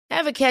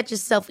Ever catch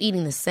yourself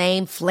eating the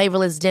same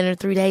flavorless dinner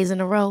 3 days in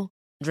a row?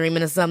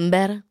 Dreaming of something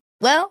better?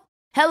 Well,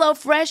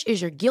 HelloFresh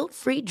is your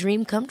guilt-free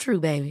dream come true,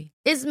 baby.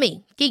 It's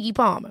me, Keke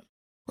Palmer.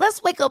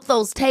 Let's wake up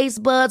those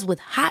taste buds with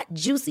hot,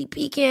 juicy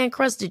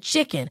pecan-crusted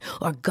chicken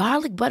or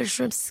garlic butter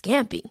shrimp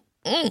scampi.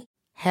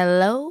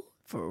 Hello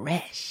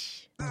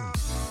Fresh.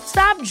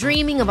 Stop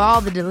dreaming of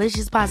all the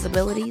delicious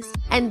possibilities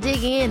and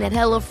dig in at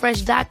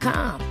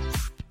HelloFresh.com.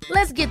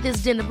 Let's get this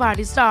dinner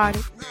party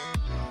started.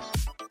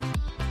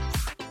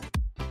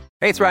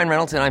 Hey, it's Ryan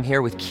Reynolds, and I'm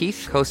here with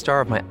Keith,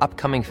 co-star of my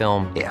upcoming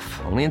film,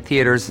 If, only in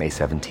theaters May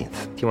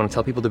 17th. Do you want to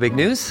tell people the big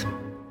news?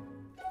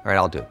 All right,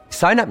 I'll do it.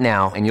 Sign up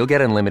now and you'll get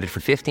unlimited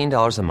for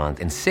 $15 a month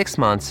and 6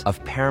 months of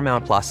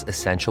Paramount Plus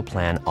Essential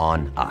Plan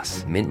on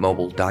us.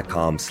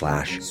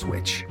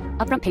 MintMobile.com/switch.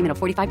 Upfront payment of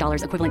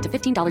 $45 equivalent to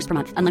 $15 per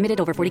month. Unlimited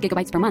over 40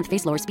 gigabytes per month.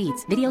 Face lower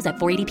speeds. Videos at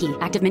 480p.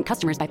 Active Mint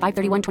customers by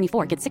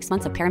 531.24 get 6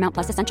 months of Paramount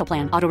Plus Essential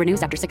Plan. Auto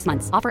renews after 6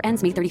 months. Offer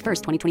ends May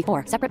 31st,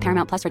 2024. Separate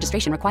Paramount Plus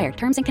registration required.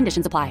 Terms and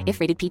conditions apply if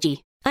rated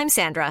PG. I'm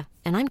Sandra,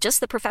 and I'm just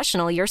the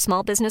professional your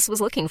small business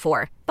was looking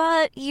for.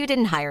 But you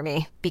didn't hire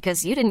me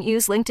because you didn't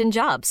use LinkedIn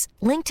Jobs.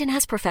 LinkedIn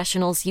has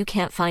professionals you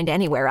can't find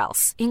anywhere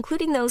else,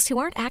 including those who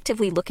aren't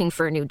actively looking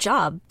for a new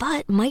job,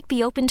 but might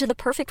be open to the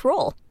perfect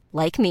role,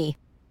 like me.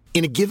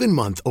 In a given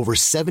month, over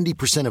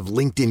 70% of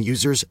LinkedIn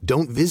users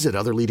don't visit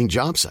other leading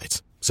job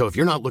sites. So if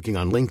you're not looking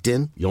on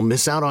LinkedIn, you'll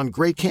miss out on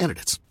great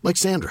candidates like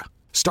Sandra.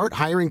 Start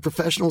hiring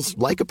professionals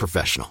like a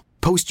professional.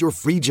 Post your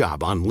free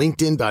job on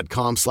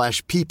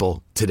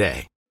linkedin.com/people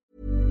today.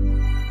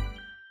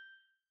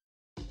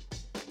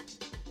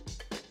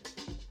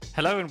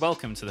 Hello and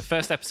welcome to the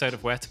first episode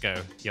of Where to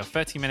Go, your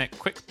 30-minute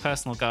quick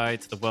personal guide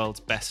to the world's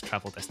best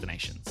travel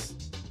destinations.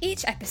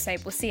 Each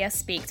episode will see us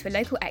speak to a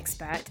local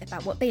expert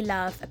about what they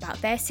love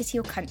about their city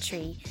or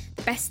country,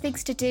 the best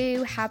things to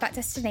do, how that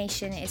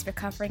destination is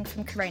recovering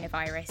from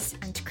coronavirus,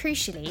 and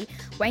crucially,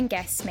 when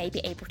guests may be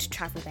able to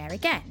travel there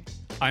again.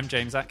 I'm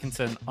James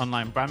Atkinson,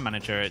 online brand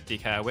manager at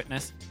DK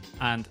Eyewitness,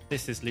 and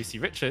this is Lucy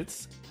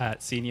Richards,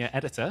 senior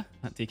editor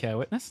at DK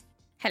Eyewitness.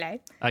 Hello.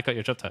 I got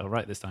your job title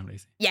right this time,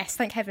 Lucy. Yes,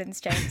 thank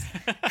heavens, James.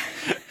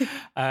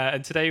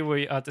 And today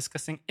we are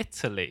discussing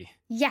Italy.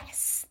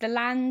 Yes, the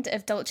land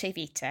of Dolce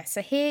Vita.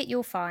 So here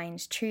you'll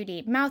find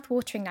truly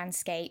mouth-watering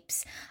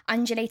landscapes,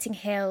 undulating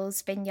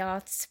hills,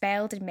 vineyards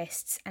veiled in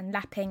mists and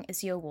lapping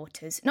azure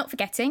waters. Not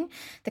forgetting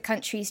the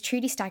country's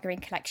truly staggering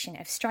collection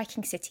of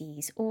striking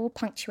cities, all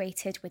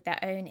punctuated with their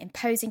own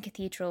imposing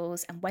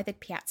cathedrals and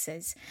weathered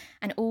piazzas,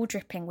 and all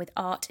dripping with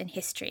art and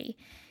history.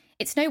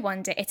 It's no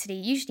wonder Italy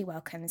usually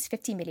welcomes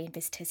 50 million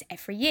visitors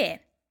every year.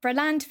 For a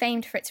land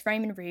famed for its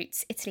Roman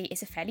roots, Italy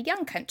is a fairly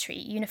young country,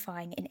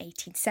 unifying in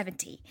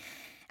 1870.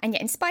 And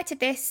yet in spite of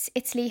this,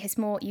 Italy has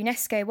more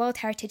UNESCO World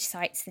Heritage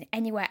sites than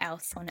anywhere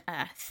else on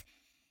Earth.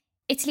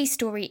 Italy's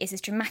story is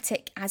as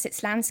dramatic as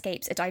its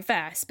landscapes are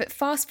diverse, but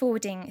fast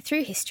forwarding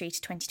through history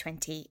to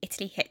 2020,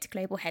 Italy hit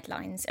global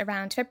headlines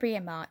around February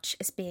and March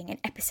as being an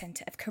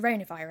epicenter of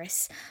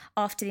coronavirus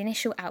after the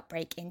initial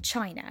outbreak in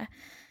China.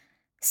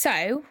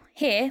 So,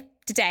 here,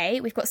 today,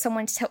 we've got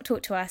someone to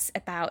talk to us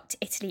about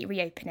Italy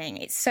reopening.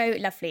 It's so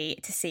lovely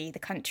to see the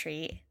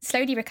country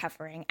slowly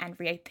recovering and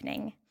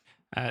reopening.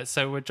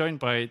 So we're joined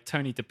by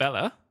Tony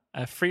DiBella,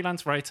 a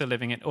freelance writer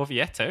living in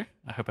Orvieto.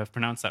 I hope I've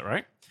pronounced that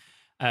right.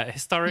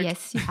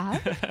 Yes, you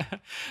have.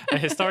 A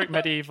historic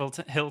medieval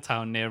hill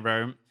town near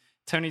Rome.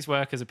 Tony's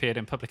work has appeared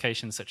in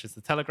publications such as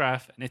The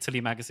Telegraph and Italy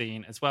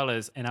magazine, as well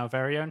as in our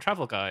very own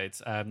travel guides,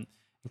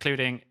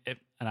 including,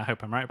 and I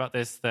hope I'm right about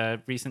this,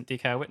 the recent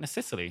DK Eyewitness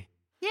Sicily.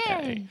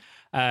 Yay!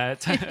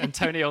 And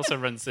Tony also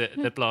runs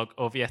the blog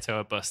Orvieto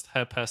a Bust,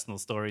 her personal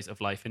stories of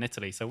life in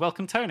Italy. So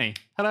welcome, Tony.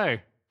 Hello.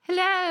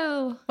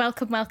 Hello.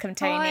 Welcome, Tony.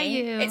 How are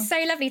you? It's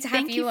so lovely to have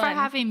Thank you on. for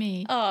having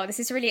me. Oh,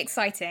 this is really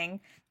exciting.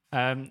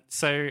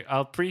 So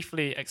I'll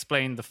briefly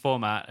explain the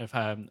format of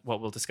what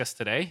we'll discuss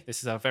today.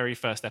 This is our very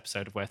first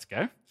episode of Where to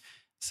Go.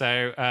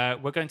 So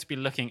we're going to be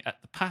looking at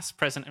the past,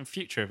 present and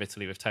future of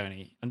Italy with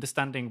Tony,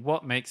 understanding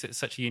what makes it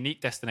such a unique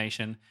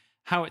destination,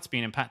 how it's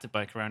been impacted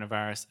by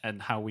coronavirus,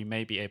 and how we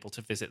may be able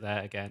to visit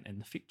there again in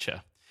the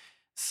future.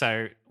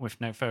 So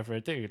with no further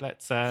ado,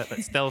 let's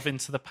delve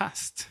into the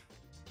past.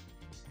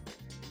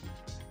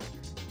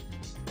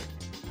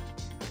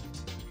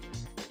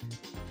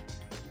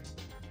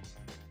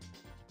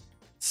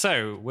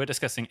 So we're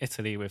discussing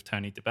Italy with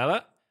Tony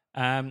DiBella.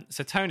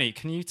 So Tony,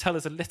 can you tell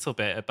us a little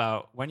bit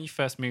about when you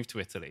first moved to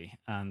Italy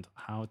and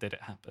how did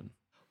it happen?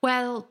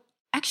 Well,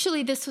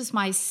 actually, this was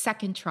my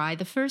second try.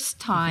 The first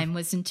time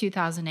was in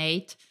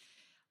 2008.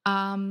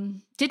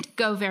 Didn't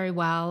go very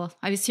well.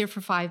 I was here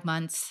for 5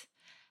 months,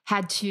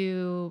 had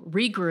to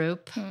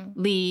regroup,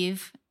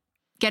 leave,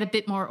 get a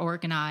bit more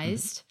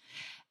organized.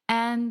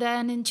 And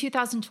then in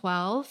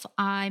 2012,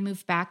 I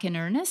moved back in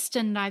earnest,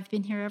 and I've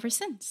been here ever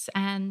since,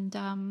 and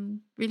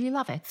really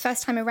love it.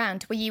 First time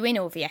around, were you in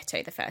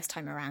Orvieto the first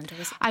time around? Or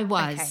was it... I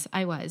was,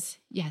 Okay.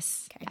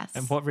 Yes, Okay. yes.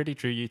 And what really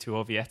drew you to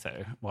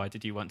Orvieto? Why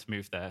did you want to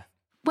move there?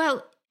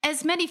 Well,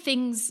 as many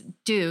things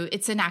do,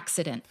 it's an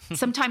accident.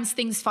 Sometimes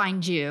things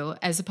find you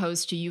as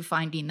opposed to you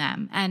finding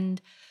them. And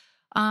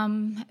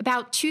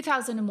About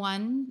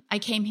 2001, I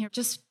came here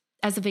just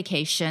as a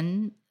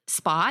vacation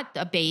spot,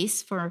 a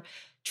base for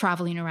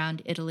traveling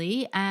around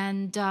Italy,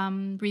 and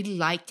really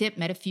liked it,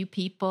 met a few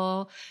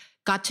people,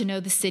 got to know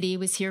the city,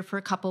 was here for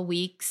a couple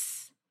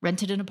weeks,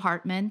 rented an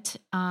apartment.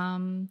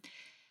 And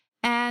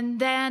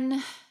then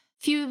a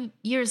few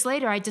years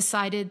later, I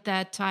decided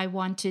that I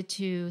wanted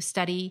to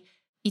study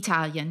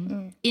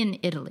Italian in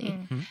Italy.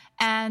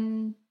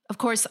 And of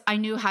course, I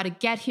knew how to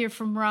get here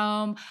from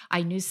Rome.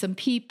 I knew some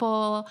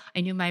people. I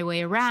knew my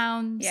way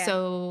around. Yeah.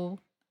 So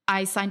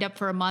I signed up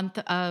for a month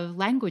of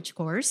language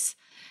course.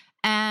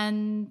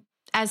 And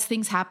as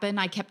things happen,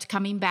 I kept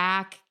coming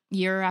back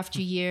year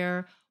after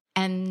year.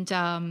 And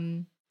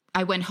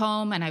I went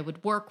home and I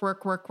would work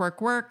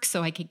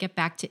so I could get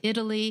back to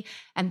Italy.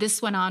 And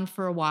this went on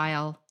for a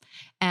while.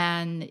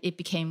 And it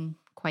became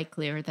quite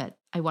clear that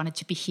I wanted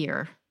to be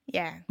here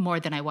more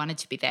than I wanted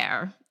to be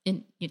there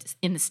in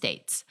the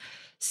States.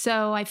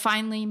 So I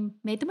finally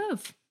made the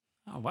move.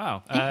 Oh,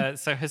 wow.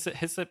 So has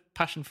the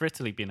passion for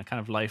Italy been a kind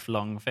of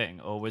lifelong thing,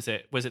 or was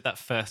it that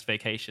first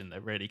vacation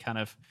that really kind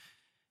of,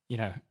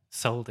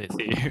 sold it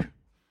to you?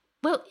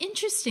 Well,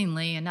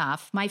 interestingly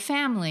enough, my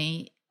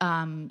family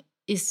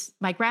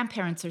my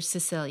grandparents are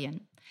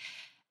Sicilian.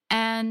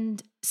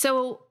 And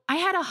so I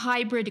had a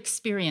hybrid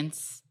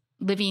experience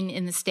living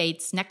in the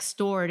States next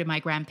door to my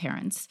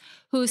grandparents,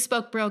 who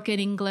spoke broken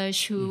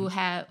English, who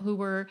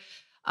were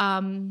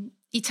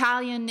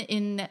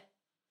Italian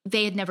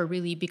they had never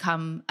really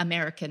become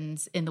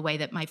Americans in the way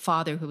that my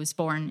father, who was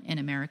born in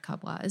America,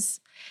 was.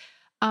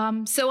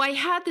 So I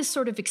had this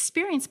sort of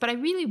experience, but I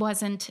really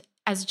wasn't,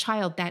 as a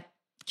child, that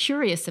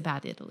curious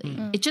about Italy.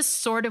 It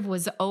just sort of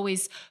was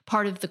always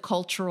part of the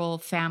cultural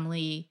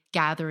family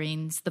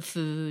gatherings, the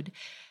food.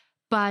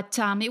 But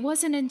it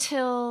wasn't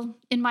until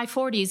in my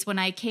 40s when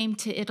I came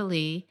to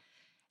Italy,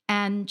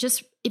 and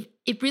just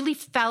it really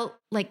felt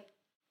like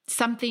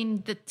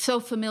something that's so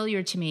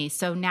familiar to me,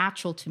 so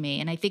natural to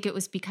me. And I think it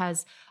was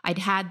because I'd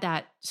had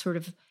that sort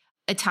of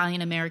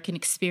Italian-American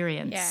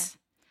experience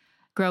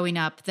growing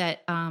up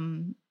that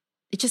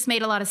it just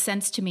made a lot of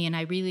sense to me. And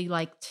I really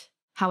liked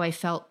how I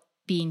felt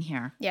being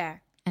here. Yeah.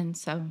 And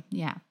so,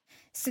 yeah.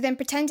 So then,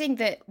 pretending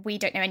that we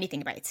don't know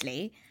anything about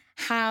Italy,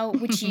 how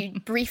would you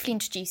briefly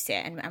introduce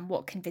it, and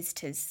what can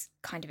visitors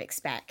kind of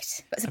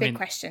expect? That's a big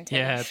question,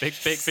 Tony. Yeah, big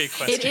question.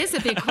 It is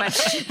a big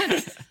question.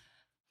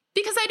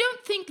 Because I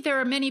don't think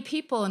there are many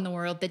people in the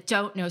world that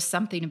don't know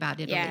something about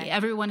Italy. Yeah.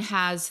 Everyone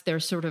has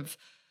their sort of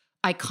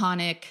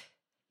iconic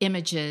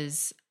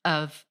images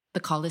of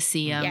the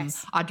Colosseum,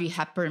 Audrey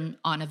Hepburn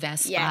on a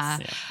Vespa,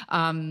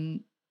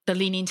 the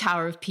Leaning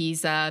Tower of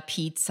Pisa,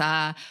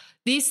 pizza.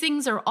 These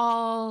things are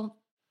all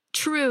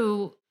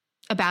true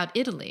about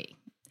Italy.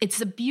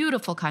 It's a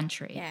beautiful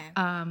country,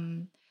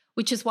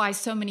 which is why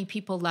so many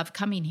people love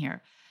coming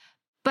here.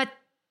 But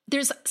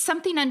there's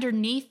something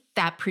underneath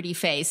that pretty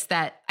face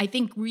that I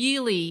think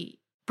really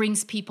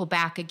brings people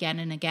back again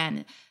and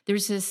again.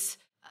 There's this,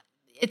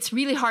 it's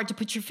really hard to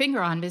put your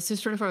finger on, but it's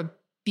just sort of a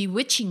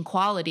bewitching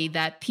quality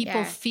that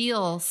people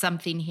feel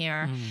something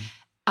here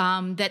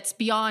that's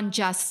beyond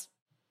just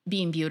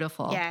being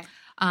beautiful. Yeah.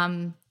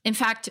 In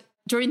fact,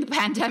 during the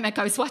pandemic,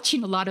 I was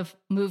watching a lot of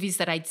movies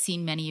that I'd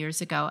seen many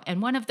years ago.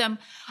 And one of them,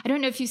 I don't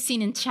know if you've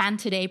seen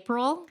Enchanted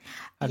April.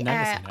 I've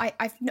never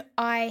seen it.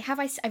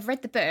 I've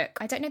read the book.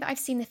 I don't know that I've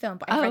seen the film,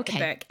 but I've read the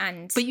book.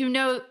 But you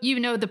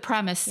know the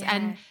premise. Yeah.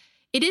 And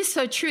it is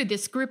so true.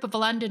 This group of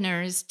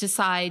Londoners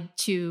decide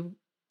to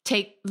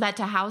let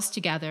a house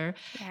together,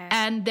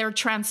 and they're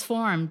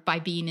transformed by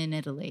being in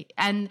Italy.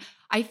 And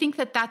I think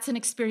that that's an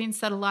experience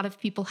that a lot of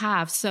people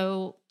have.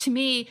 So to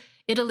me,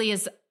 Italy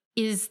is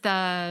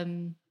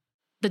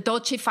the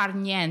dolce far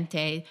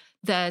niente,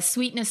 the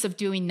sweetness of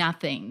doing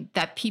nothing,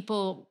 that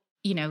people,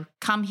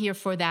 come here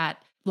for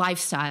that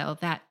lifestyle,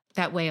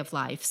 that way of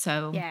life.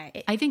 So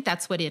I think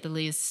that's what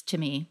Italy is to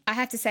me. I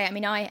have to say,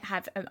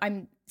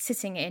 I'm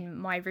sitting in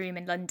my room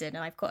in London,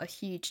 and I've got a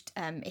huge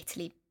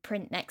Italy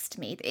print next to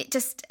me.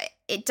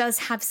 It does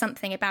have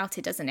something about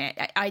it, doesn't it?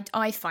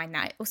 I find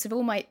that also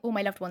all my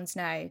loved ones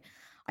know.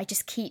 I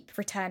just keep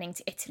returning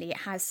to Italy. It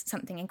has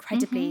something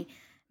incredibly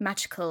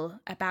magical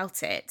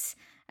about it.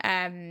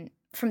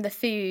 From the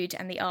food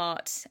and the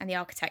art and the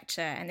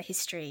architecture and the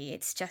history,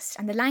 it's just,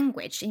 and the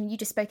language. And you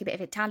just spoke a bit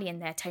of Italian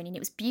there, Tony, and it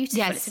was beautiful.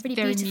 Yes, it's a really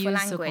very beautiful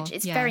musical. language.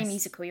 It's very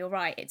musical. You're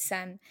right. It's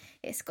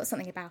got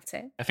something about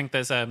it. I think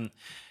there's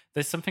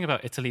something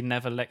about Italy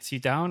never lets you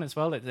down as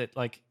well.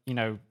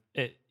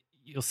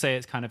 You'll say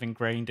it's kind of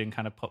ingrained in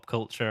kind of pop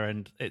culture,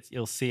 and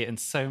you'll see it in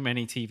so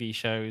many TV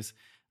shows.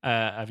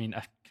 I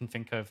can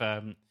think of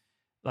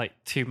like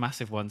two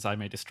massive ones, I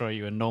May Destroy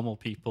You and Normal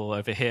People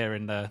over here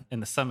in the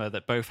summer,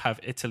 that both have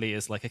Italy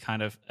as like a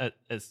kind of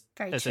as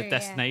a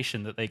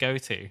destination that they go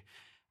to.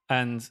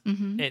 And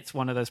it's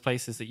one of those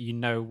places that you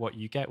know what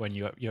you get when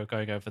you're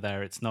going over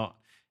there. It's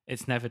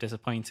never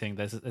disappointing.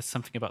 There's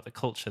something about the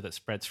culture that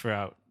spreads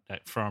throughout,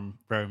 like from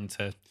Rome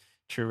to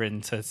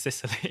Turin to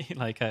Sicily.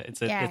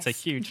 It's a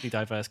hugely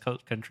diverse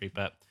country,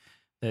 but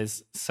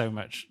there's so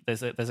much.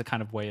 There's a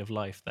kind of way of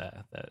life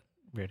there that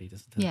really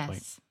doesn't disappoint.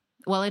 Yes.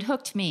 Well, it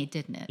hooked me,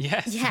 didn't it?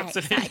 Yes, Yeah,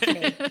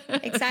 absolutely.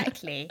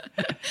 exactly.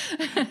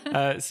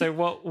 So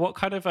what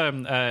kind of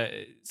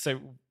so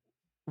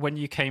when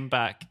you came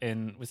back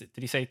in, did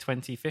you say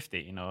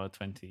 2015 or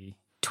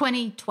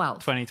 2012.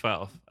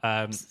 2012?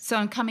 So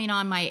I'm coming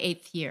on my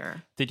 8th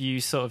year. Did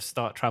you sort of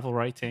start travel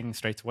writing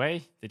straight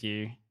away? Did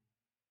you?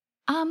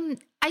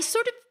 I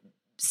sort of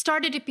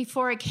started it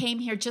before I came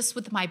here, just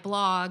with my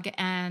blog,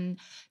 and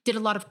did a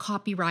lot of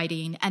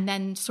copywriting, and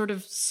then sort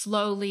of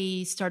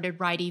slowly started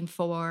writing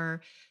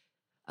for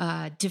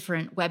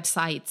different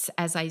websites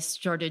as I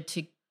started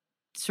to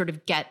sort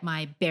of get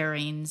my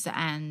bearings,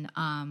 and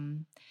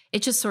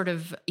it just sort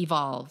of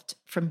evolved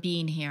from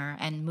being here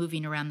and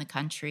moving around the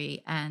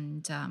country.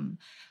 And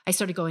I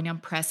started going on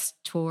press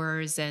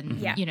tours and,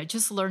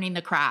 just learning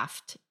the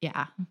craft.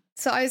 Yeah.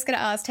 So I was going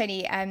to ask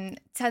Tony,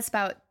 tell us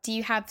about, do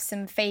you have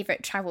some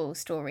favourite travel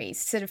stories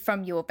sort of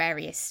from your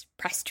various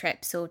press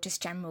trips or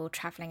just general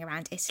travelling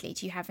around Italy?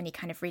 Do you have any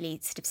kind of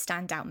really sort of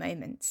standout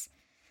moments?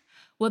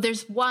 Well,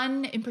 there's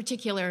one in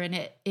particular, and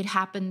it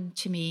happened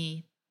to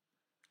me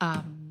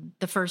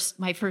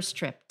my first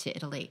trip to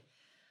Italy.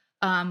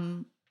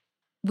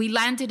 We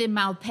landed in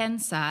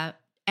Malpensa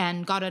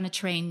and got on a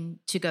train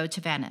to go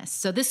to Venice.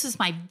 So this was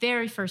my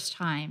very first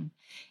time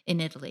in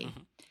Italy.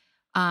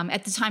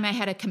 At the time, I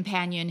had a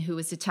companion who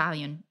was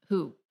Italian,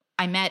 who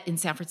I met in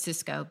San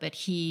Francisco, but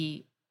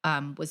he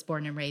was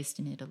born and raised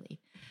in Italy.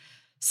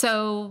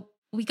 So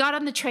we got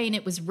on the train.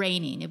 It was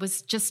raining. It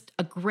was just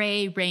a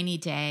gray, rainy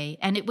day.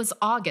 And it was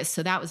August,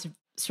 so that was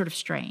sort of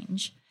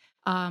strange.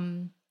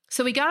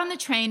 So we got on the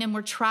train and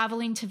we're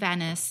traveling to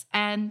Venice.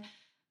 And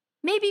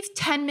maybe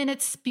 10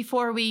 minutes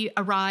before we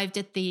arrived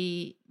at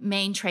the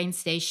main train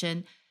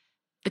station,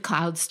 the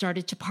clouds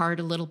started to part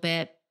a little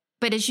bit.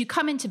 But as you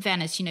come into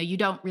Venice, you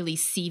don't really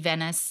see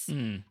Venice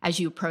as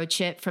you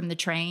approach it from the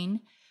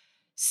train.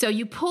 So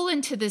you pull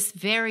into this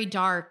very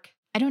dark,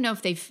 I don't know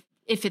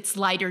if it's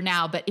lighter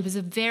now, but it was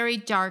a very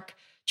dark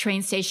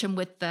train station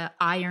with the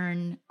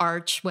iron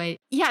archway.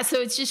 Yeah, so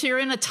it's just, you're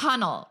in a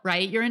tunnel,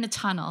 right? You're in a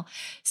tunnel.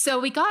 So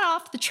we got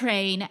off the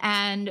train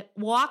and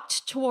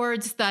walked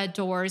towards the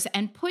doors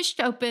and pushed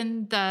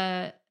open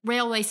the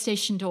railway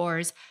station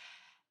doors.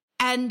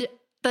 And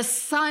the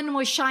sun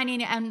was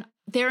shining, and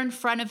there in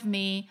front of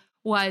me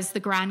was the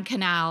Grand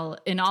Canal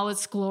in all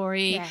its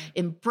glory,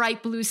 in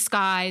bright blue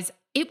skies.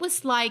 It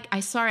was like,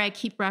 I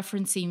keep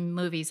referencing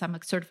movies. I'm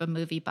sort of a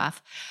movie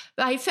buff.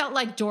 But I felt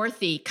like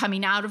Dorothy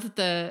coming out of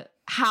the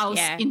house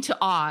into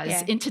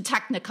Oz, into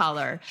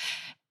Technicolor.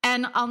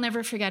 And I'll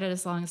never forget it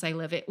as long as I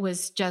live. It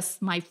was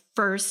just my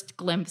first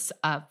glimpse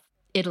of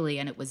Italy,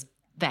 and it was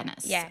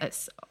Venice. Yeah.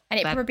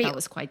 And that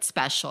was quite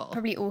special.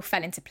 Probably all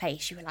fell into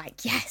place. You were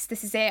like, yes,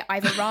 this is it.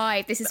 I've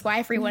arrived. This is why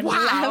everyone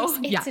loves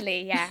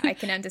Italy. Yeah, I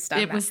can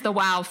understand It was the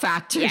wow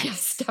factor.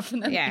 Yes,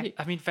 definitely. Yeah.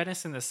 I mean,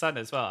 Venice in the sun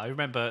as well. I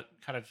remember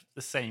kind of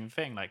the same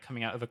thing, like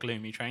coming out of a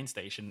gloomy train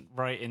station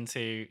right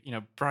into,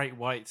 bright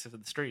whites of the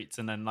streets,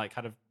 and then like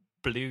kind of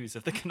blues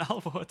of the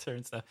canal water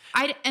and stuff.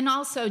 And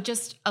also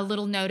just a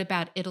little note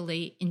about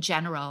Italy in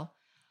general.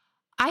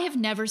 I have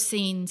never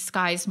seen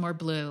skies more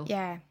blue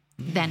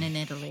than in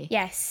Italy.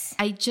 Yes.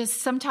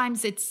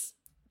 Sometimes it's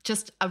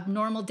just a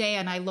normal day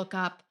and I look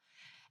up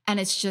and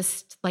it's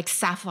just like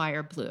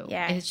sapphire blue.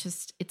 Yeah.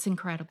 It's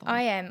incredible.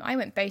 I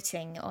went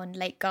boating on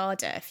Lake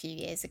Garda a few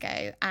years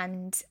ago,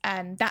 and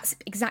that's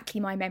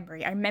exactly my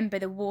memory. I remember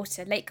the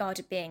water, Lake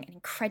Garda, being an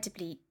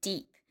incredibly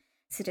deep,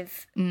 sort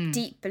of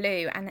deep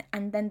blue,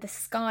 and then the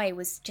sky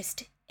was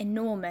just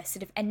enormous,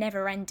 sort of a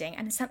never ending,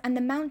 and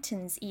the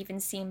mountains even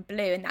seem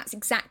blue, and that's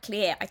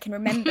exactly it. I can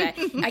remember.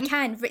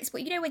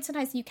 When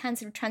sometimes you can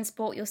sort of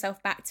transport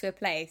yourself back to a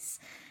place,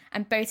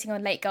 and boating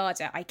on Lake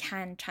Garda, I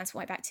can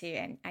transport back to,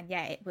 and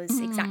it was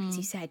exactly as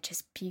you said,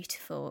 just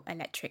beautiful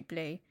electric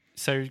blue.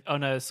 So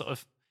on a sort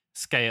of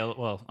scale,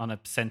 well, on a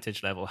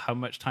percentage level, how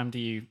much time do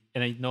you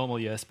in a normal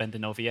year spend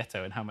in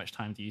Orvieto, and how much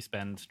time do you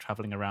spend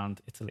traveling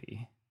around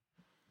Italy?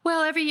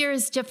 Well, every year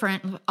is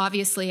different.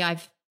 Obviously,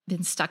 I've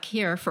been stuck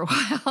here for a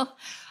while.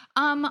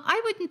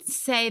 I wouldn't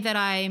say that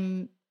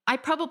I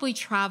probably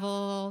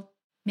travel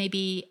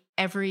maybe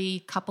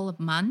every couple of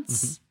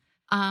months.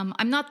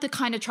 I'm not the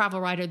kind of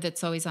travel writer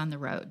that's always on the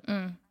road.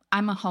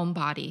 I'm a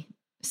homebody.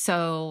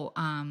 So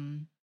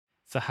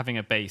having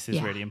a base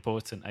is really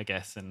important, I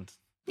guess. And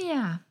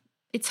yeah,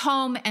 it's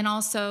home. And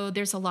also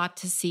there's a lot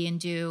to see and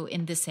do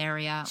in this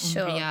area,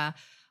 Umbria.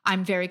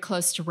 I'm very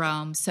close to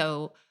Rome.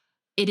 So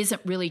it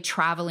isn't really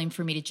traveling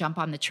for me to jump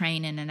on the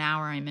train in an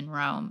hour. I'm in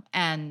Rome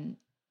and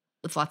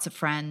with lots of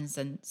friends.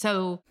 And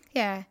so...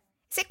 Yeah.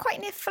 Is it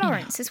quite near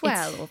Florence as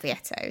well,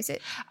 Orvieto? Is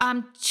it?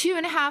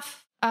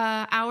 2.5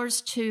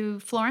 hours to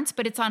Florence,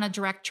 but it's on a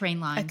direct train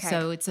line. Okay.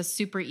 So it's a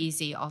super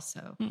easy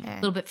also. A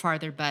little bit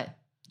farther, but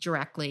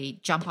directly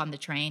jump on the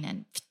train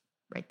and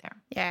right there.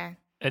 Yeah.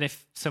 And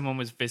if someone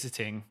was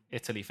visiting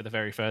Italy for the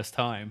very first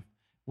time,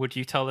 would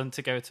you tell them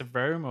to go to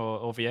Rome or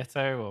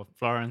Orvieto or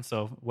Florence,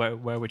 or where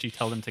would you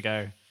tell them to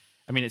go?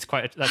 I mean,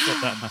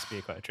 that must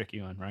be quite a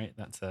tricky one, right?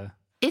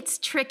 It's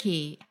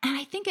tricky. And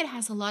I think it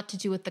has a lot to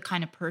do with the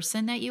kind of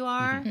person that you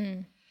are.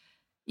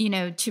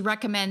 to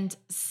recommend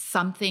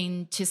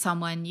something to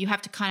someone, you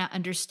have to kind of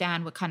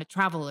understand what kind of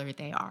traveler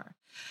they are.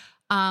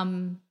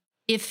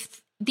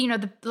 If,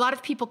 a lot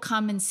of people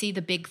come and see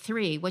the big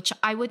three, which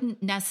I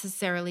wouldn't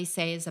necessarily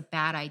say is a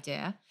bad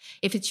idea.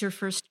 If it's your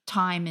first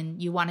time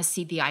and you want to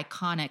see the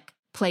iconic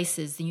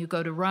places, then you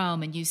go to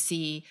Rome and you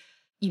see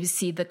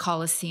the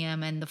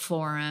Colosseum and the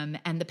Forum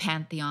and the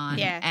Pantheon.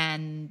 Yeah.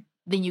 And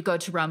then you go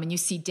to Rome and you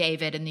see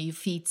David and the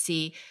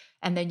Uffizi,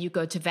 and then you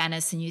go to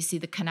Venice and you see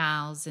the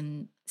canals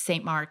and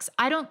St. Mark's.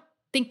 I don't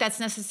think that's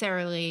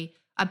necessarily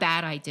a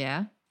bad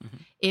idea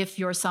if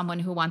you're someone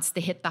who wants to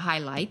hit the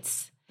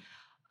highlights.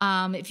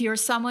 If you're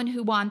someone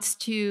who wants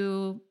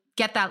to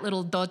get that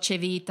little dolce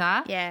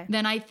vita,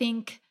 then I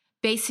think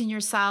basing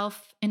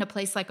yourself in a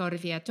place like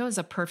Orvieto is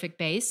a perfect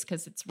base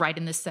because it's right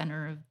in the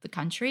center of the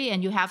country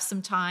and you have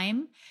some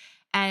time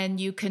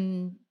and you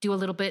can do a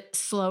little bit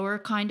slower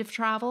kind of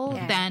travel.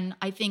 Then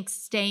I think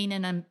staying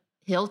in a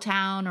hill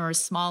town or a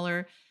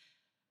smaller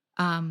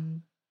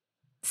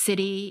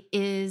city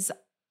is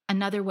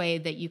another way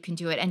that you can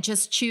do it, and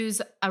just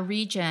choose a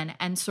region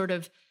and sort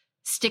of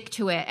stick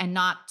to it and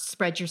not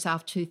spread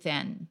yourself too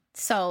thin.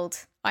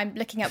 Sold. I'm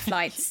looking up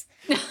flights.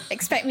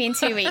 Expect me in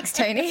 2 weeks,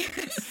 Tony.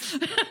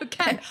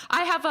 Okay.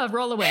 I have a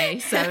roll away,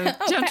 so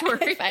don't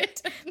worry.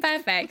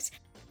 Perfect.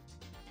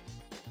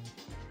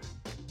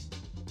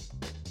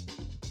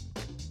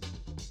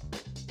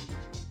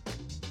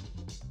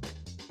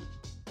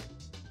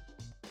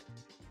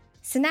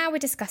 So now we're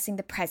discussing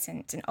the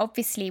present, and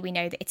obviously we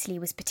know that Italy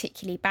was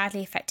particularly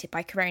badly affected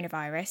by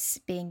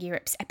coronavirus, being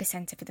Europe's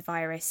epicenter for the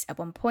virus at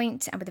one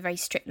point, and with a very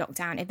strict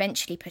lockdown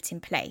eventually put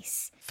in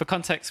place. For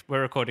context,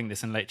 we're recording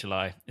this in late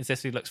July, as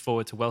Italy looks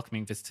forward to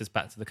welcoming visitors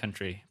back to the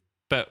country.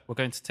 But we're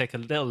going to take a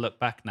little look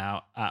back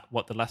now at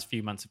what the last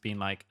few months have been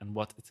like and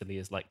what Italy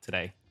is like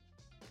today.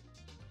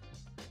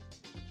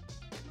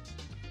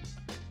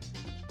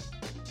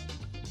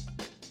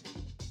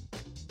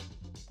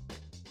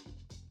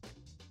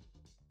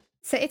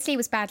 So Italy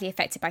was badly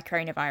affected by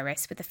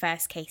coronavirus, with the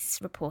first case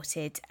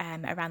reported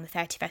around the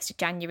 31st of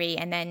January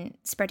and then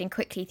spreading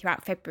quickly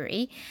throughout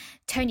February.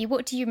 Tony,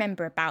 what do you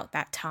remember about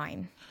that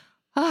time?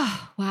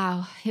 Oh,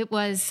 wow. It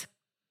was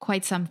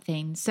quite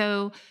something.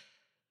 So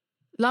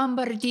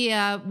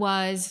Lombardia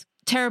was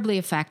terribly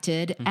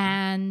affected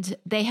and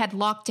they had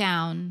locked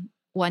down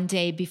one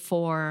day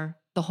before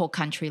the whole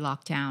country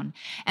locked down.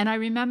 And I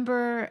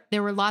remember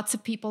there were lots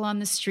of people on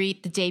the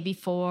street the day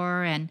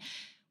before and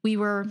we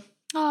were...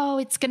 oh,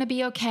 it's going to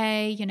be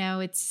okay.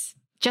 It's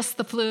just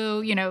the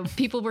flu.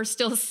 People were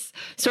still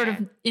sort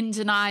of in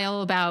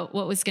denial about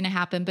what was going to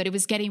happen, but it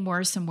was getting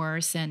worse and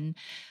worse. And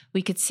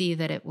we could see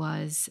that it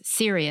was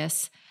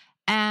serious.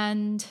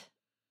 And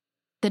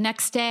the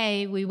next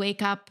day we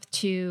wake up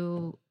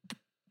to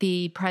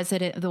the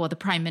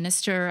prime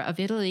minister of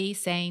Italy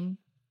saying,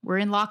 we're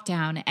in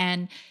lockdown.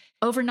 And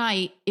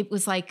overnight it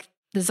was like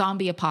the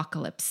zombie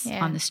apocalypse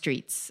on the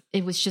streets.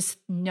 It was just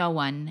no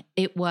one.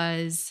 It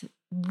was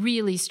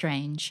really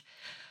strange.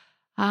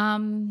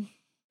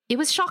 It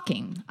was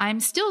shocking. I'm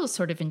still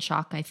sort of in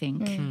shock, I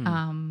think.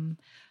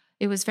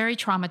 It was very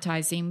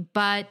traumatizing,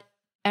 but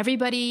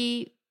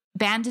everybody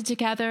banded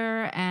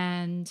together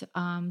and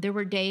there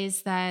were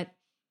days that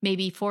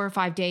maybe 4 or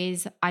 5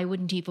 days I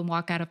wouldn't even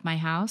walk out of my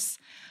house.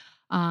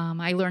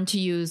 I learned to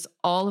use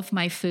all of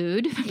my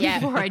food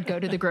before I'd go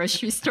to the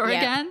grocery store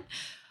again.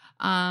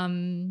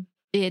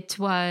 It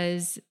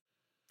was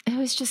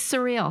just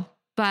surreal,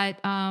 but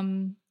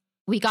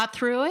we got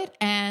through it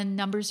and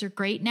numbers are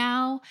great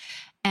now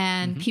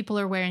and people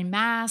are wearing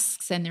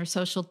masks and they're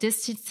social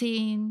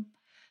distancing,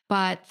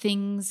 but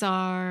things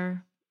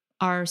are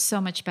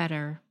so much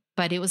better.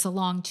 But it was a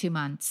long 2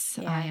 months,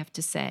 I have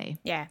to say.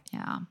 Yeah.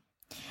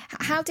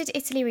 How did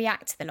Italy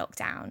react to the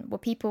lockdown? Were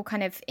people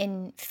kind of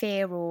in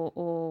fear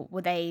or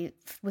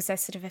was there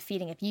sort of a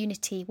feeling of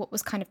unity? What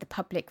was kind of the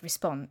public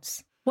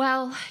response?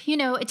 Well,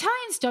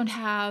 Italians don't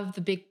have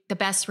the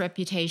best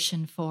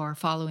reputation for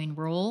following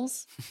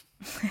rules.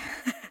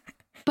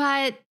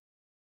 But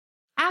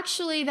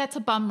actually, that's a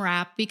bum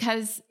rap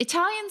because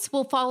Italians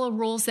will follow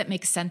rules that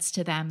make sense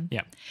to them.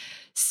 Yeah.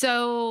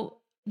 So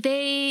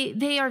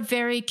they are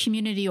very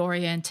community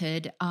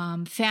oriented.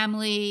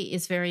 Family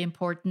is very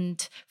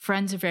important.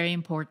 Friends are very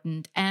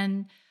important.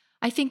 And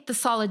I think the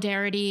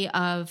solidarity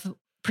of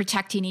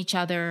protecting each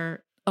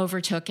other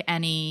overtook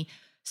any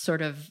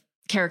sort of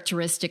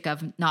characteristic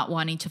of not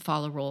wanting to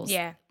follow rules.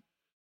 Yeah.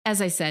 As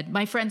I said,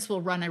 my friends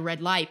will run a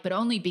red light, but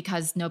only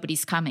because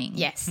nobody's coming.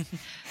 Yes.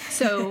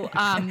 So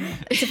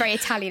it's a very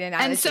Italian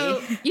analogy. And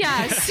so,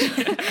 yes.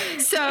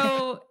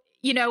 So,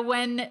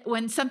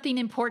 when something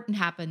important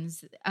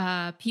happens,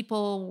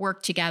 people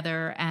work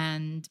together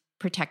and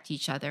protect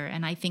each other.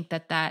 And I think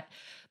that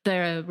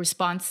the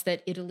response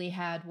that Italy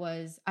had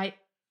was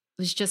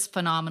just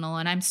phenomenal.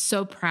 And I'm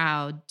so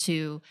proud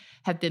to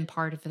have been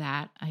part of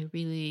that. I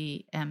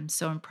really am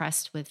so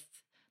impressed with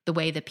the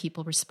way that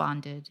people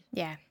responded.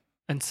 Yeah.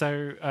 And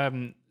so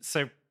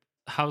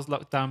how's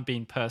lockdown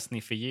been personally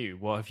for you?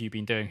 What have you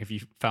been doing? Have you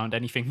found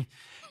anything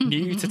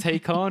new to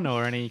take on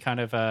or any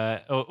kind of,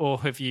 or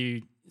have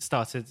you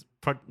started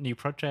new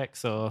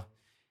projects or?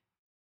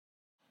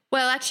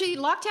 Well, actually,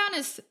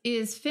 lockdown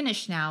is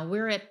finished now.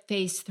 We're at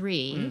phase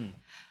 3,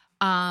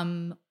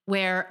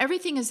 where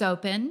everything is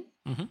open,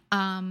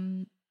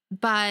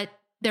 but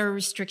there are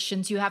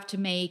restrictions. You have to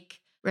make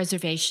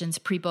reservations,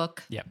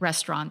 pre-book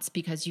restaurants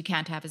because you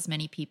can't have as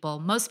many people.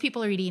 Most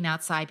people are eating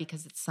outside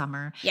because it's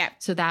summer.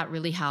 So that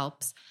really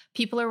helps.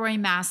 People are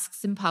wearing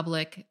masks in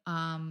public.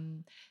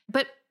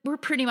 But we're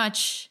pretty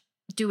much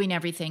doing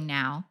everything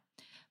now.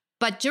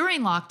 But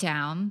during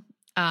lockdown,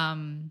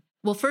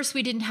 well, first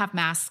we didn't have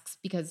masks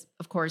because,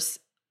 of course,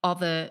 all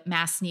the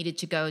masks needed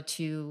to go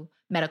to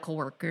medical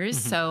workers.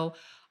 So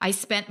I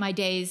spent my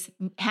days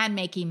hand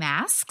making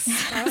masks.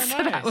 Oh, nice.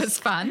 So that was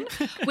fun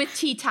with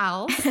tea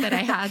towels that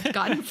I had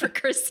gotten for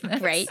Christmas.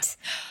 Great.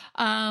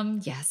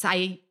 Yes,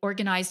 I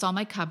organized all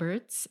my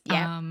cupboards.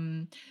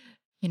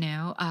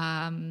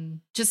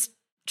 Just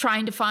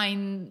trying to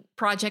find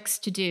projects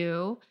to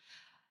do.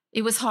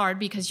 It was hard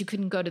because you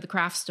couldn't go to the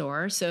craft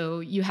store. So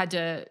you had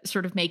to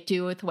sort of make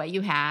do with what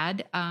you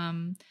had.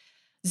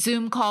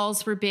 Zoom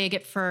calls were big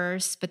at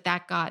first, but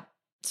that got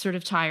sort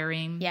of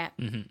tiring.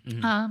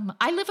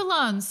 I live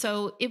alone,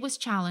 so it was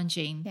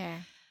challenging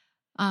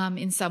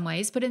in some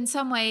ways. But in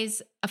some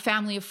ways, a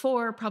family of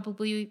 4,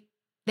 probably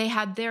they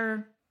had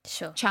their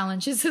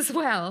challenges as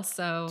well.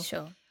 So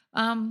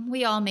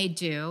we all made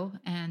do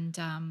and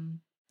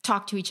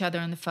talked to each other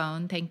on the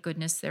phone. Thank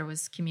goodness there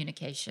was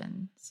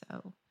communication.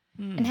 So.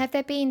 And have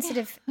there been sort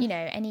of,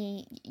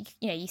 any,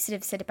 you sort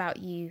of said about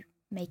you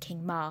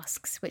making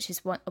masks, which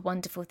is a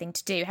wonderful thing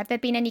to do. Have there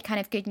been any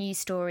kind of good news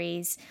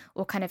stories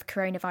or kind of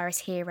coronavirus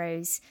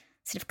heroes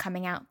sort of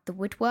coming out the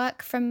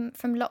woodwork from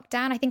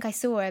lockdown? I think I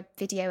saw a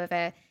video of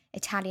a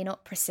Italian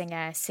opera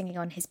singer singing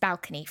on his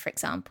balcony, for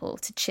example,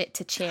 to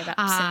cheer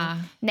up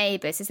some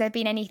neighbours. Has there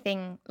been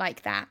anything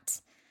like that?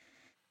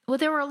 Well,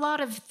 there were a lot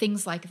of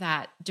things like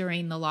that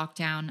during the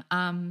lockdown.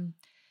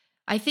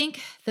 I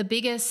think the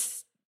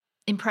biggest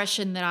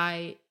impression that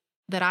I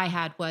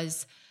had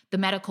was the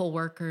medical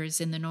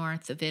workers in the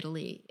north of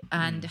Italy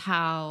and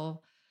how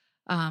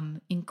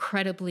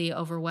incredibly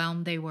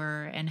overwhelmed they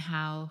were and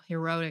how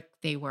heroic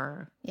they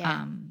were.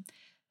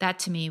 That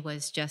to me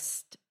was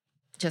just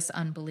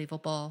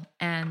unbelievable.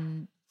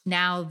 And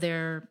now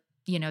their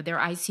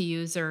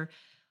ICUs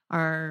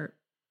are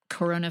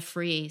corona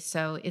free.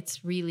 So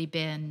it's really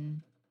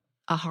been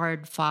a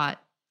hard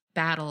fought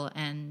battle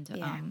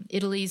and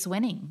Italy's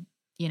winning.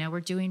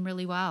 We're doing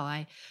really well.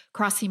 I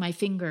crossing my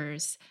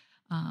fingers.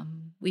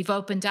 We've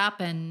opened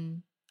up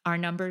and our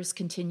numbers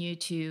continue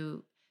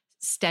to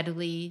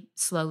steadily,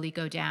 slowly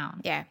go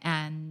down.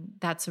 And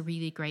that's a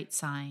really great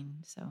sign.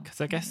 So,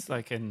 because I guess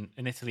like in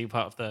Italy,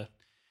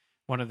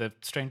 one of the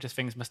strangest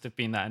things must have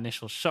been that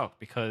initial shock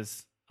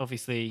because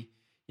obviously,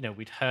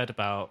 we'd heard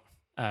about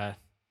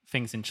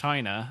things in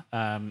China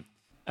and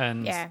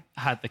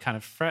had the kind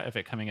of threat of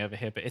it coming over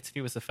here. But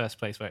Italy was the first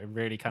place where it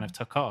really kind of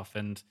took off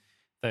and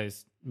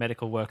those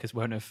medical workers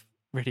won't have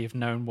really have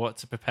known what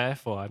to prepare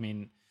for. I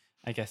mean,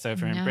 I guess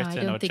over in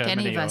Britain or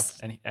Germany or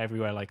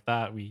everywhere like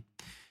that, we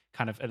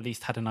kind of at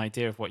least had an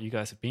idea of what you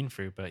guys have been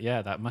through. But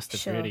yeah, that must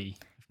have really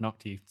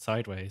knocked you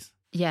sideways.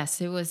 Yes,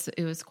 it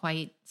was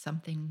quite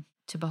something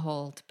to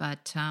behold.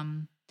 But,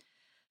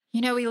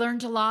 we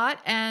learned a lot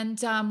and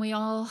we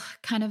all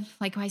kind of,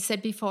 like I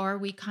said before,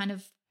 we kind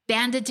of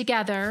banded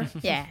together.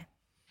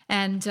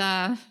 And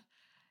now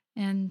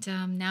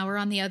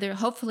we're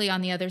hopefully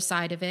on the other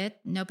side of it.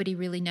 Nobody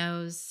really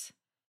knows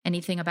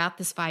anything about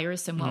this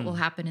virus and what will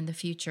happen in the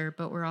future,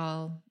 but we're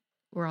all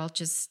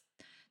just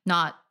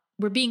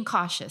we're being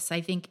cautious.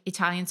 I think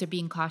Italians are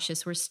being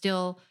cautious. We're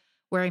still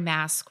wearing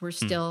masks. We're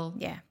still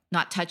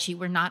not touchy.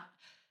 We're not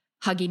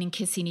hugging and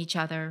kissing each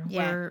other.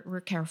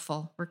 We're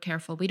careful. We're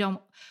careful.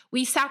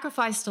 We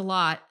sacrificed a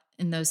lot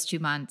in those 2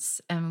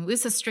 months. It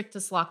was the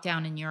strictest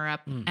lockdown in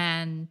Europe.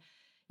 And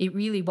it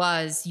really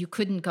was. You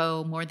couldn't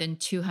go more than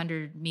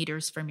 200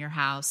 meters from your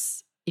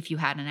house if you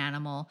had an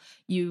animal.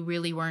 You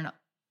really weren't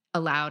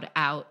allowed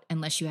out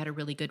unless you had a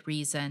really good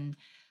reason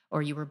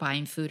or you were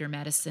buying food or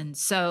medicine.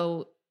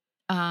 So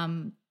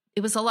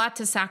it was a lot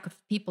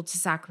people to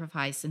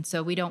sacrifice. And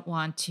so we don't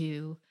want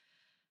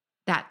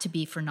that to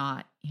be for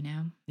naught,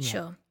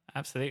 Sure.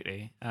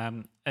 Absolutely.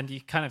 And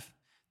you kind of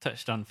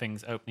touched on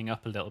things opening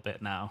up a little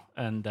bit now,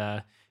 and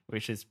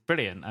which is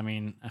brilliant. I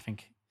mean, I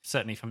think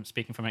certainly from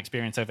speaking from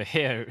experience over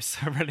here, it was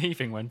so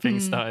relieving when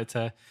things started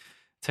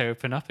to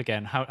open up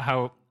again.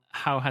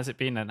 How has it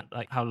been, and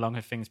like how long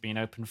have things been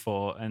open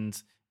for?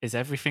 And is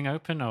everything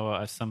open, or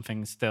are some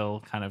things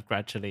still kind of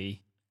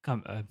gradually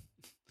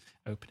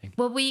opening?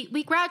 Well,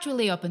 we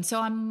gradually opened.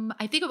 So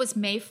I think it was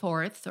May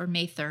 4th or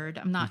May 3rd.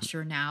 I'm not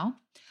sure now.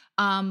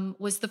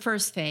 Was the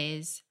first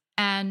phase,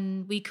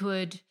 and we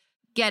could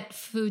get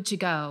food to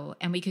go,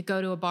 and we could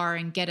go to a bar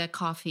and get a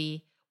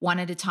coffee one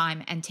at a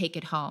time and take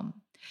it home.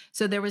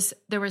 So there was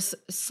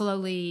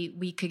slowly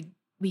we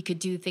could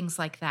do things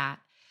like that.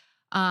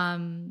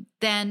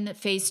 Then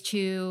phase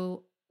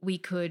 2, we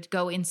could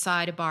go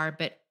inside a bar,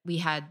 but we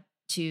had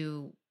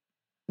to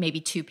maybe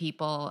 2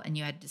 people and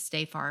you had to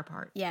stay far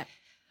apart. Yeah.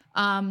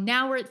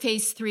 Now we're at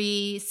phase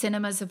 3.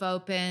 Cinemas have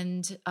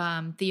opened,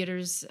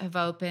 theaters have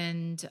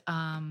opened,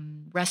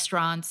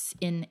 restaurants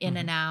in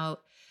and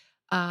out.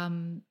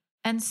 And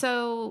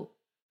so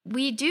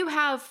we do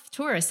have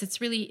tourists. It's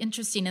really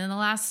interesting. In the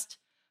last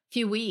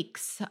few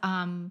weeks,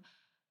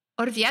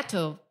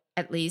 Orvieto,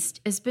 at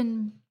least, has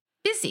been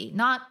busy,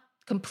 not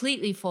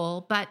completely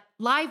full, but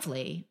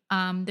lively.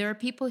 There are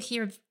people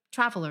here,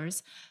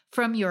 travelers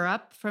from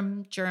Europe,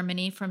 from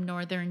Germany, from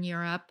Northern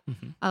Europe.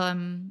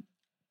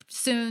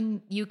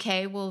 Soon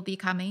UK will be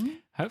coming.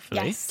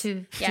 Hopefully. Yes.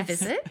 To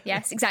visit.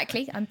 Yes,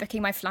 exactly. I'm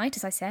booking my flight,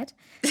 as I said.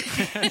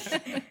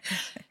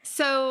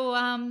 So,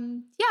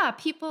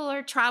 people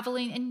are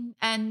traveling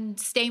and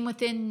staying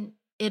within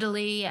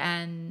Italy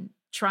and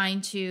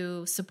trying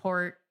to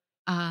support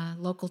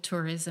local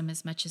tourism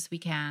as much as we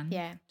can.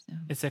 Yeah. So.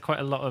 Is there quite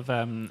a lot of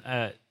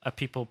are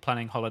people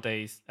planning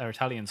holidays, are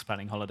Italians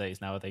planning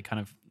holidays now? Are they kind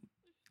of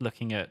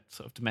looking at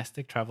sort of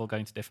domestic travel,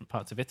 going to different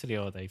parts of Italy,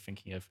 or are they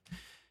thinking of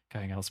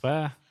going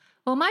elsewhere?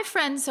 Well, my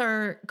friends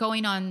are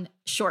going on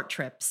short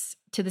trips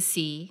to the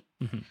sea.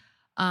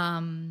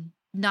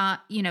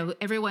 Not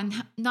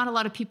a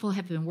lot of people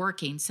have been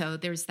working. So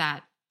there's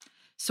that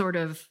sort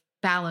of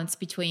balance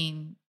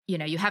between,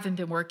 you haven't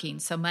been working,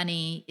 so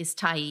money is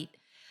tight.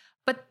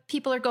 But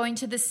people are going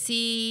to the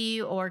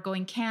sea or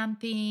going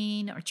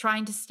camping or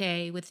trying to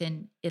stay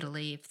within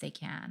Italy if they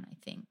can, I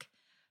think.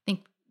 I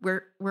think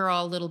we're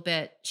all a little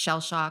bit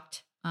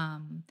shell-shocked,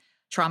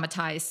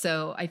 traumatized.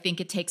 So I think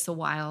it takes a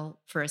while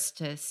for us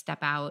to step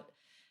out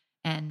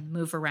and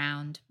move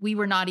around. We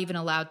were not even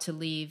allowed to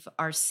leave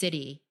our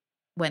city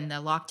when the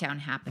lockdown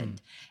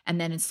happened.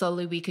 And then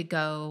slowly we could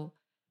go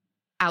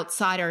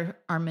outside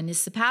our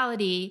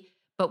municipality,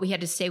 but we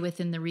had to stay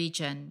within the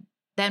region.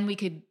 Then we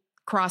could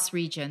cross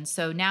regions.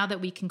 So now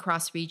that we can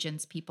cross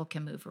regions, people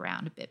can move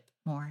around a bit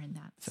more in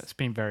that. So it's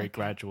been very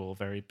gradual,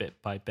 very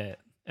bit by bit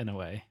in a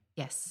way.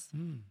 Yes.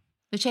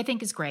 Which I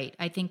think is great.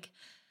 I think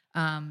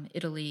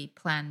Italy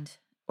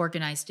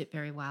organized it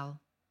very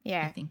well.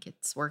 Yeah. I think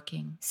it's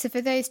working. So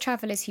for those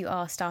travellers who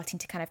are starting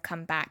to kind of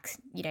come back,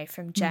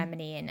 from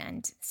Germany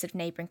and sort of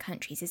neighbouring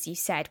countries, as you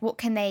said, what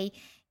can they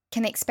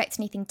expect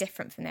anything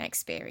different from their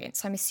experience?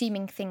 So I'm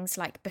assuming things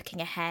like booking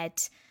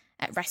ahead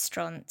at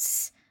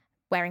restaurants,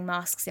 wearing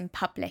masks in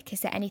public.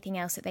 Is there anything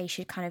else that they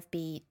should kind of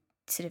be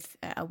sort of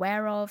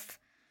aware of?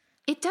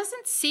 It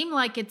doesn't seem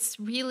like it's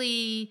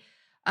really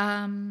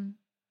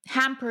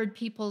hampered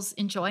people's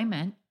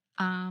enjoyment.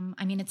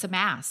 It's a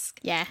mask.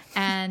 Yeah.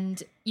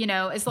 And,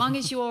 as long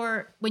as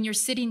when you're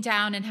sitting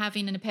down and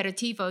having an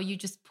aperitivo, you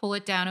just pull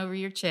it down over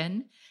your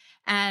chin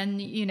and,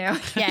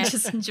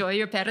 just enjoy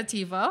your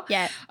aperitivo.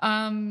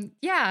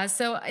 Yeah.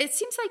 So it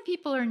seems like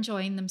people are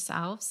enjoying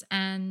themselves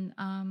and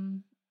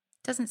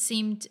doesn't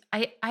seem,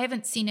 I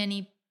haven't seen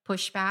any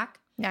pushback.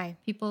 No.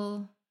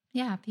 People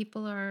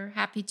are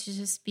happy to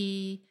just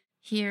be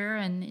here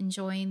and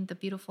enjoying the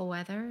beautiful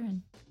weather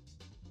and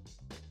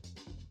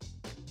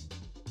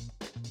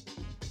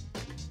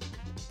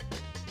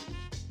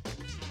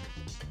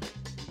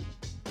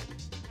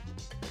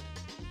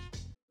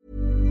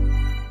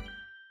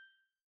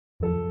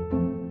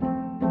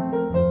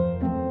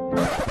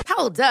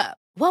Hold up.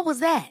 What was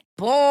that?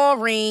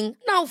 Boring.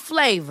 No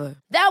flavor.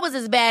 That was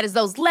as bad as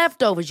those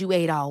leftovers you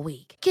ate all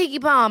week. Keke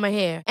Palmer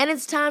here, and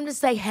it's time to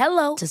say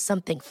hello to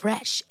something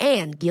fresh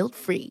and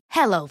guilt-free.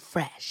 Hello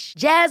Fresh.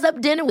 Jazz up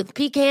dinner with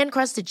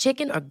pecan-crusted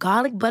chicken or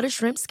garlic butter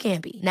shrimp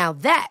scampi. Now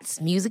that's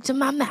music to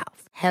my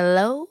mouth.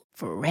 Hello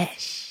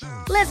Fresh.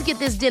 Let's get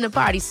this dinner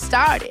party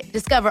started.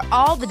 Discover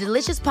all the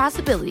delicious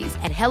possibilities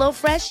at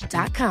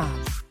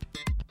hellofresh.com.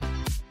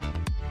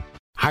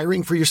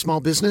 Hiring for your small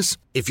business?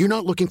 If you're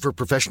not looking for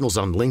professionals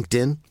on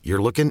LinkedIn,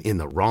 you're looking in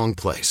the wrong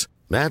place.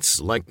 That's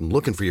like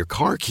looking for your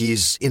car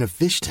keys in a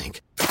fish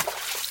tank.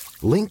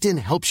 LinkedIn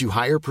helps you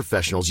hire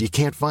professionals you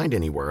can't find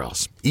anywhere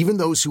else, even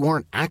those who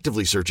aren't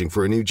actively searching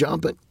for a new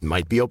job but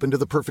might be open to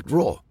the perfect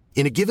role.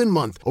 In a given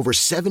month, over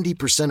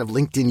 70% of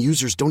LinkedIn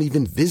users don't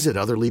even visit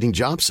other leading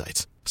job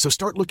sites. So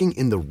start looking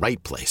in the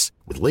right place.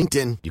 With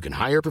LinkedIn, you can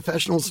hire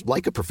professionals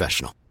like a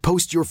professional.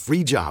 Post your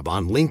free job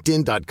on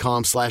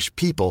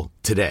linkedin.com/people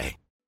today.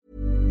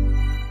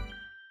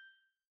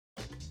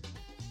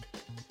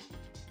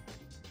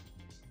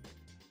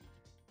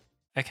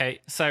 Okay,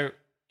 so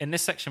in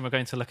this section, we're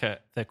going to look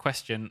at the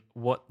question,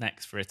 what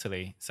next for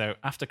Italy? So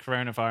after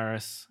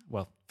coronavirus,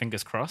 well,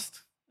 fingers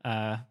crossed,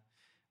 how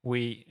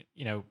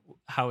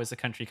is the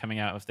country coming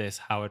out of this?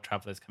 How are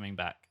travelers coming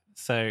back?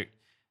 So,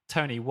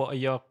 Tony, what are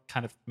your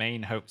kind of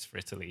main hopes for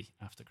Italy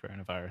after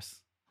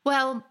coronavirus?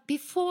 Well,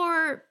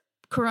 before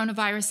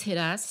coronavirus hit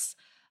us,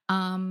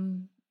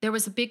 there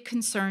was a big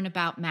concern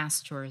about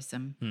mass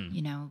tourism.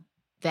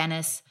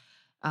 Venice.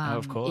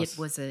 Of course.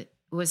 It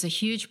was a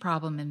huge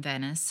problem in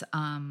Venice,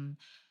 and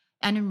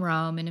in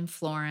Rome and in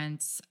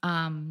Florence,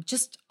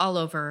 just all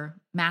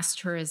over. Mass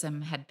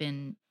tourism had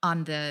been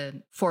on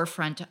the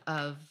forefront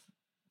of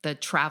the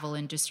travel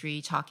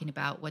industry, talking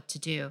about what to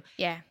do.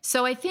 Yeah.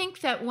 So I think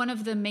that one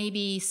of the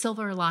maybe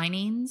silver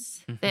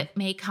linings that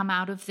may come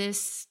out of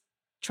this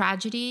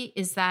tragedy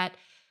is that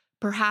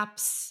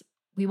perhaps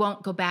we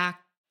won't go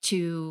back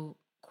to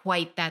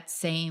quite that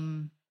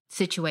same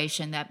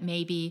situation, that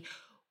maybe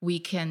we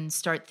can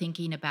start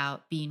thinking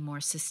about being more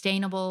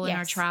sustainable in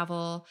our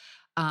travel.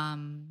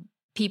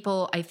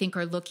 People, I think,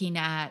 are looking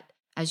at,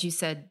 as you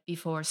said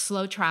before,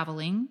 slow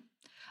traveling.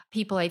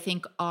 People, I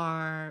think,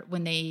 are,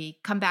 when they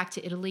come back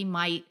to Italy,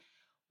 might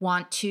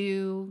want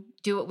to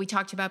do what we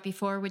talked about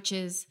before, which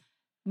is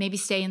maybe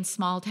stay in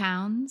small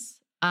towns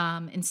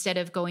instead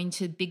of going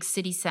to big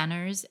city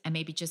centers, and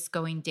maybe just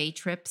going day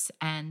trips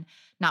and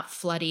not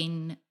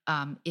flooding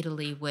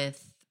Italy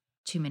with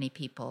too many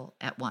people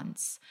at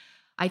once.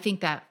 I think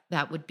that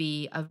that would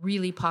be a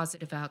really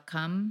positive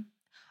outcome.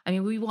 I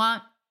mean,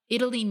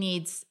 Italy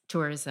needs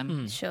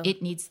tourism. Sure.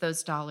 It needs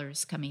those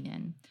dollars coming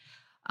in,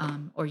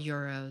 or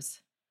euros.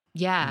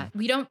 Yeah,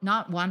 we don't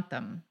not want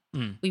them.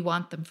 We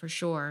want them for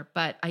sure.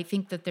 But I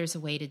think that there's a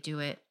way to do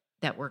it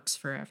that works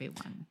for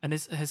everyone. And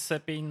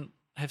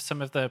have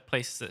some of the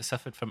places that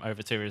suffered from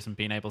over-tourism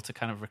been able to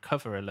kind of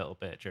recover a little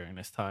bit during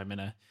this time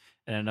in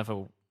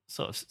another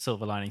sort of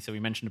silver lining? So we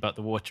mentioned about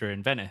the water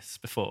in Venice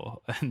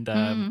before,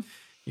 and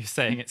you're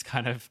saying it's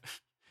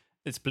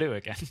blue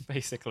again,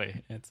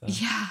 basically.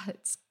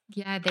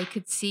 They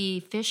could see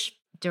fish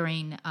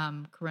during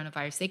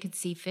coronavirus. They could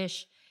see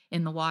fish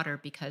in the water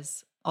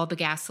because all the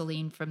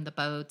gasoline from the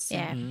boats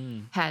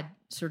had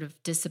sort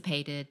of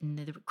dissipated, and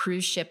the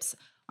cruise ships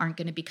aren't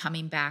going to be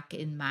coming back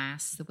in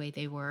mass the way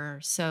they were.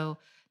 So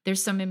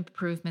there's some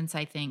improvements,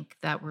 I think,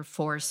 that were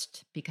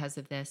forced because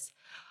of this.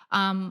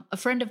 A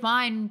friend of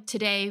mine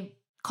today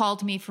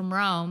called me from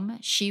Rome.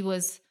 She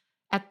was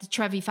at the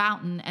Trevi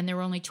Fountain, and there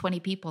were only 20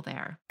 people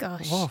there.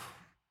 Gosh. Whoa.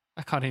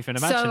 I can't even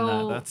imagine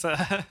that.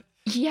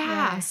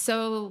 That's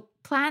So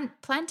plan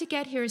to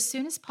get here as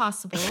soon as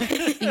possible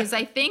because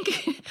I think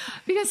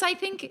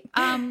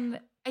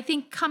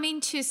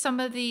coming to some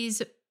of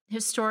these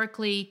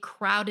historically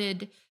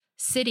crowded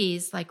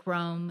cities like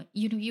Rome,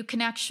 you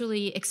can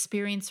actually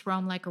experience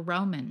Rome like a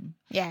Roman.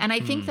 Yeah. And I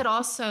think that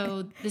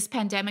also this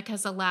pandemic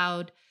has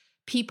allowed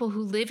people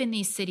who live in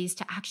these cities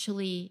to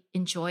actually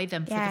enjoy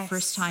them for the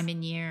first time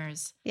in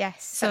years.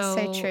 Yes, that's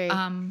so true.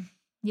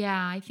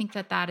 I think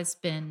that has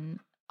been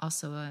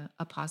also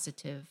a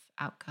positive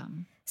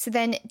outcome. So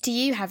then, do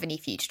you have any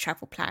future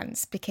travel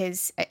plans?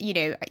 Because,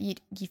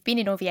 you've been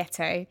in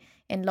Orvieto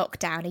in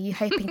lockdown. Are you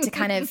hoping to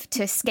kind of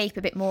to escape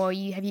a bit more? Are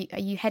you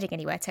heading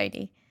anywhere,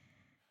 Tony?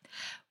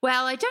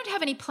 Well, I don't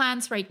have any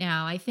plans right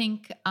now. I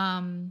think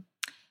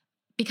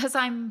because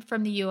I'm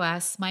from the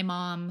US, my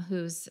mom,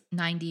 who's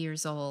 90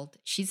 years old,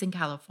 she's in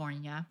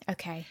California.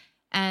 Okay.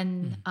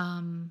 And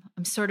I'm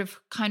sort of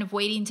kind of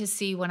waiting to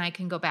see when I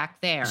can go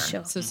back there.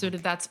 Sure. So sort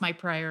of that's my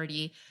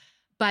priority.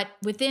 But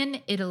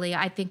within Italy,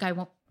 I think I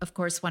won't, of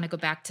course, want to go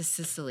back to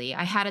Sicily.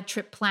 I had a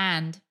trip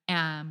planned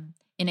in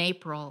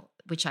April,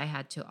 which I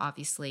had to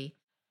obviously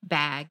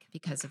bag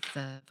because of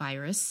the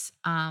virus.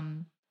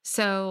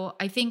 So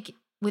I think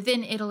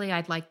within Italy,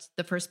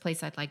 the first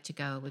place I'd like to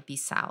go would be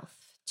south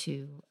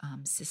to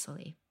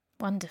Sicily.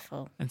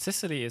 Wonderful. And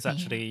Sicily has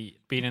actually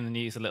been in the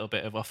news a little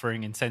bit of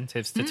offering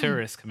incentives to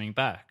tourists coming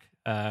back.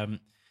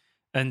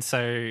 And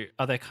so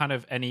are there kind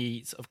of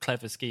any sort of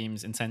clever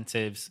schemes,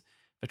 incentives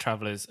for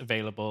travelers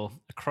available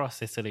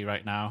across Italy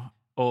right now?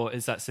 Or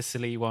is that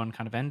Sicily one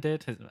kind of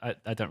ended?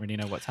 I don't really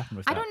know what's happened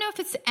with that. I don't know if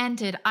it's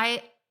ended.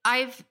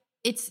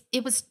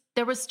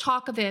 There was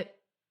talk of it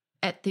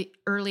at the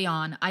early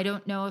on. I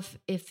don't know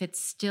if it's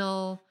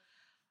still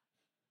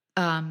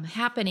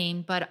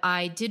happening, but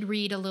I did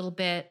read a little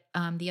bit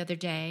the other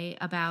day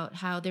about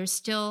how they're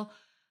still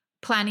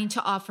planning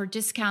to offer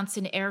discounts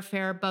in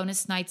airfare,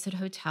 bonus nights at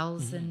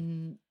hotels,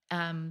 and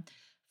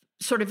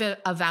sort of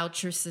a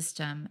voucher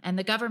system. And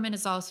the government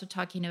is also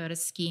talking about a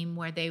scheme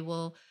where they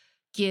will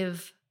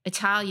give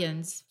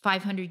Italians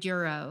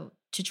 €500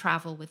 to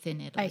travel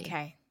within Italy.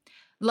 Okay.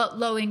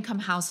 Low-income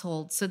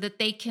households, so that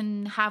they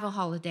can have a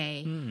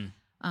holiday,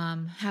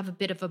 have a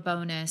bit of a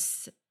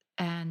bonus,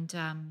 and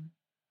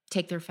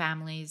take their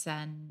families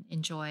and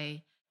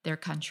enjoy their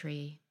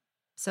country.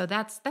 So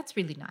that's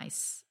really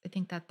nice. I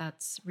think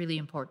that's really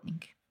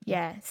important.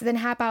 Yeah. So then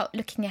how about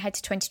looking ahead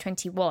to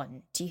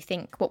 2021? Do you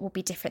think what will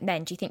be different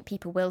then? Do you think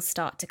people will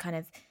start to kind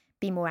of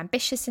be more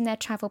ambitious in their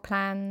travel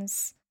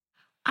plans?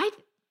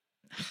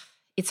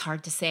 It's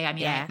hard to say. I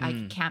mean,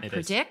 I can't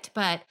predict,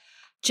 but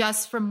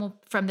just from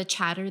the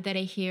chatter that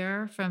I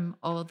hear from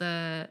all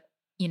the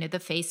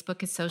Facebook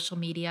and social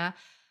media,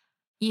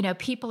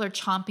 people are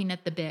chomping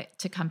at the bit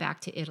to come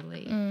back to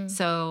Italy.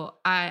 So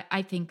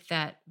I think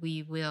that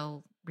we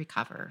will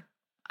recover.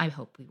 I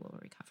hope we will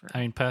recover. I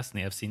mean,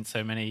 personally, I've seen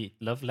so many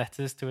love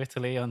letters to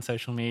Italy on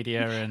social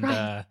media,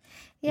 and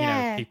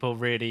people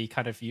really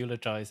kind of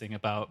eulogizing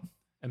about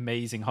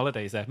amazing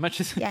holidays there. Much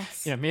as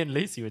me and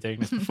Lucy were doing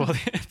this before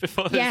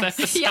this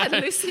episode. Yeah,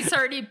 Lucy's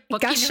already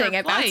gushing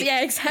about it.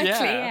 Yeah, exactly.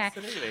 Yeah,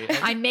 absolutely.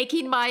 I'm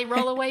making my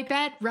rollaway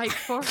bed right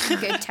for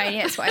good, Tony.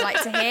 That's what I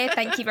like to hear.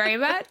 Thank you very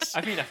much.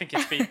 I mean, I think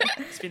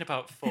it's been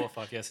about 4 or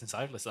 5 years since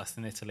I was last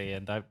in Italy,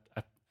 and I'm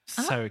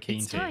so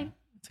keen to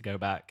go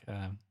back.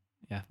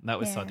 That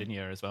was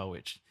Sardinia as well,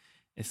 which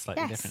is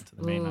slightly different to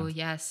the mainland. Oh,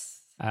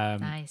 yes.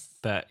 Nice.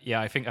 But yeah,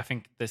 I think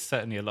there's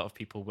certainly a lot of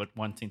people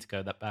wanting to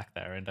go back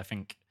there, and I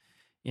think,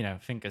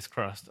 fingers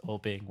crossed, all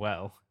being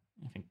well,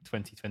 I think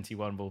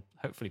 2021 will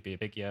hopefully be a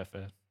big year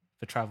for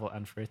travel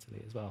and for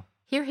Italy as well.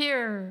 Hear,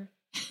 hear.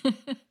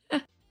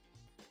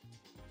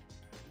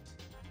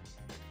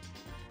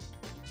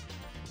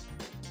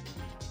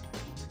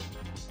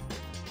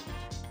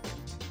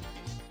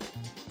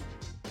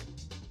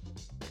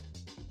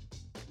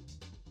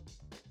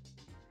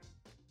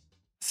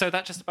 So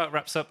that just about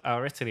wraps up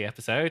our Italy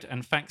episode.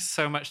 And thanks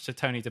so much to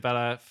Tony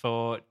DiBella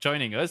for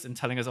joining us and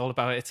telling us all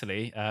about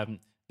Italy.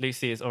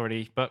 Lucy is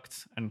already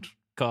booked and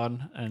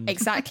gone. And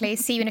Exactly.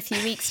 See you in a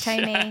few weeks,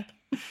 Tony.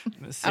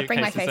 I'll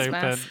bring my face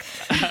mask.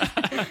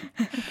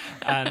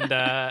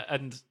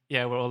 and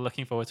yeah, we're all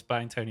looking forward to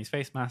buying Tony's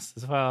face masks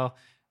as well.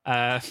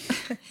 But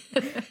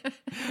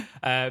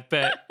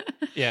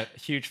yeah,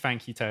 huge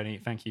thank you, Tony.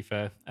 Thank you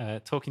for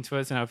talking to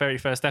us in our very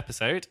first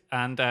episode.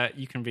 And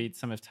you can read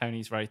some of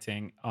Tony's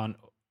writing on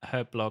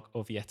her blog,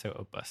 Orvieto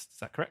or Bust. Is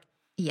that correct?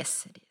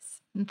 Yes, it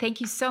is. And thank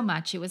you so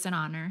much. It was an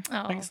honor.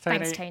 Oh, Thanks, Tony.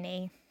 Thanks,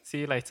 Tony. See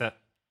you later.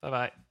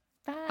 Bye-bye.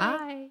 Bye.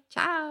 Bye.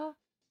 Ciao.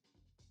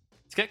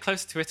 To get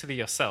closer to Italy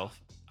yourself,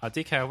 our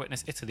DK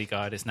Eyewitness Italy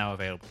guide is now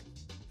available.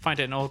 Find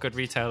it in all good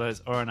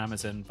retailers or on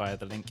Amazon via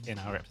the link in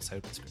our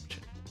episode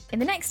description. In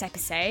the next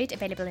episode,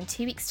 available in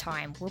 2 weeks'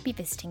 time, we'll be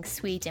visiting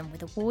Sweden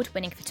with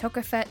award-winning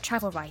photographer,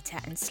 travel writer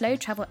and slow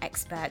travel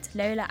expert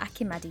Lola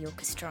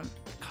Akimadioorkestrom.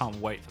 Can't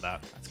wait for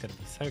that. That's going to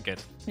be so good.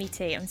 Me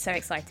too, I'm so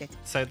excited.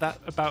 So that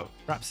about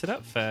wraps it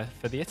up for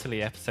the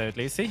Italy episode,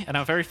 Lucy. And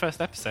our very first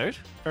episode.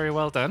 Very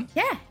well done.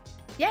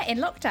 Yeah, in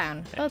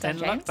lockdown. Well done, in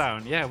James.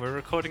 lockdown, yeah. We're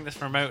recording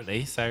this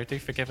remotely, so do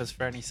forgive us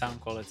for any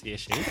sound quality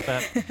issues.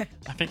 But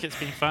I think it's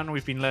been fun.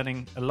 We've been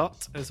learning a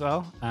lot as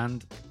well,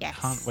 and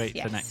can't wait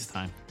for next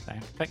time. So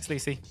thanks,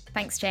 Lucy.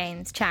 Thanks,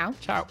 James. Ciao.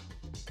 Ciao.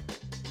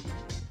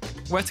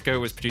 Where to Go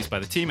was produced by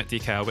the team at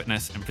DK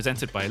Eyewitness and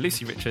presented by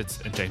Lucy Richards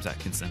and James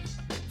Atkinson.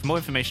 For more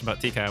information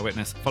about DK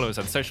Eyewitness, follow us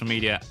on social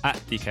media at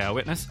DK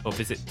Eyewitness or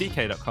visit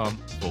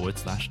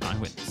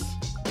dk.com/eyewitness.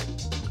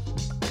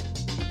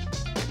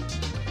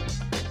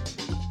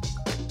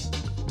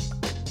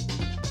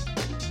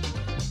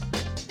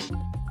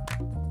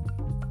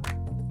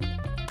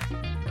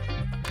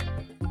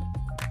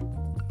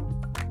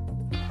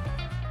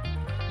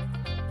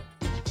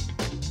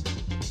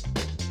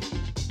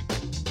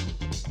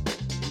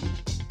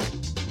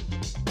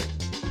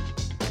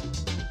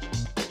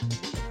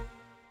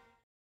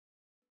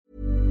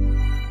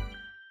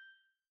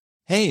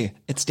 Hey,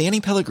 it's Danny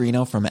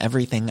Pellegrino from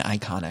Everything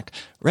Iconic.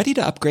 Ready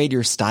to upgrade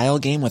your style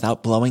game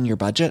without blowing your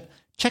budget?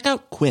 Check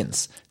out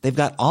Quince. They've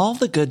got all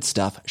the good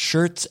stuff,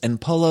 shirts and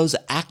polos,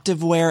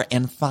 activewear,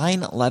 and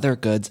fine leather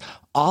goods,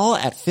 all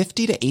at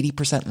 50 to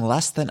 80%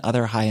 less than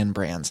other high-end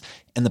brands.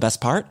 And the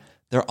best part?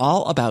 They're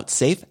all about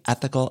safe,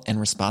 ethical, and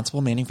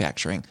responsible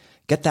manufacturing.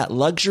 Get that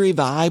luxury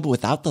vibe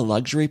without the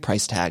luxury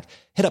price tag.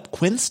 Hit up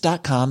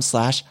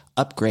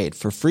quince.com/upgrade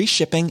for free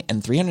shipping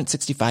and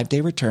 365-day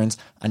returns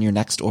on your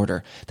next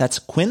order. That's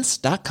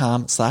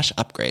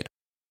quince.com/upgrade.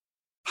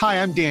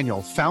 Hi, I'm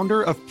Daniel,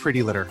 founder of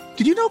Pretty Litter.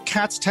 Did you know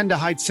cats tend to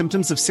hide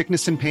symptoms of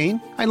sickness and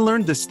pain? I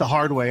learned this the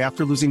hard way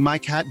after losing my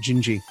cat,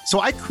 Gingy.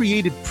 So I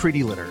created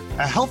Pretty Litter,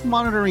 a health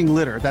monitoring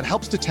litter that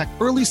helps detect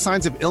early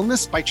signs of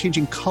illness by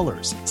changing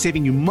colors,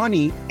 saving you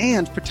money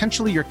and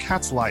potentially your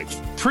cat's life.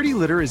 Pretty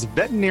Litter is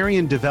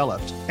veterinarian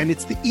developed, and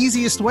it's the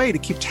easiest way to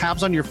keep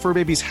tabs on your fur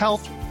baby's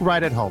health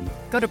right at home.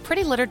 Go to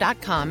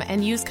prettylitter.com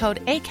and use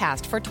code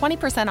ACAST for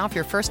 20% off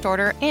your first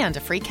order and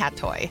a free cat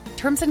toy.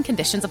 Terms and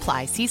conditions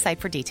apply. See site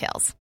for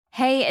details.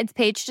 Hey, it's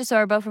Paige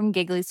DeSorbo from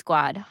Giggly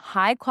Squad.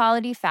 High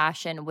quality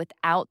fashion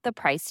without the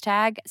price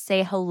tag.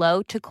 Say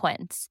hello to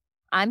Quince.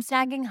 I'm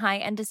snagging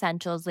high-end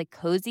essentials like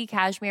cozy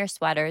cashmere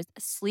sweaters,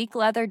 sleek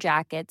leather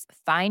jackets,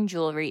 fine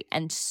jewelry,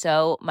 and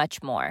so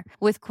much more.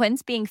 With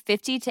Quince being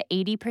 50 to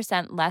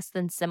 80% less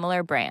than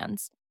similar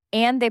brands.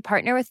 And they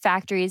partner with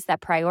factories that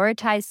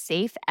prioritize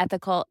safe,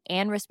 ethical,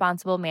 and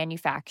responsible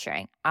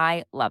manufacturing.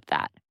 I love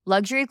that.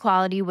 Luxury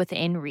quality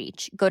within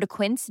reach. Go to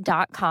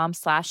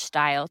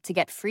quince.com/style to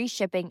get free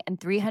shipping and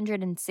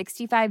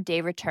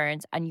 365-day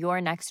returns on your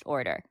next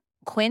order.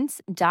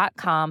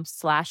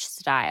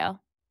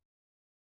 Quince.com/style.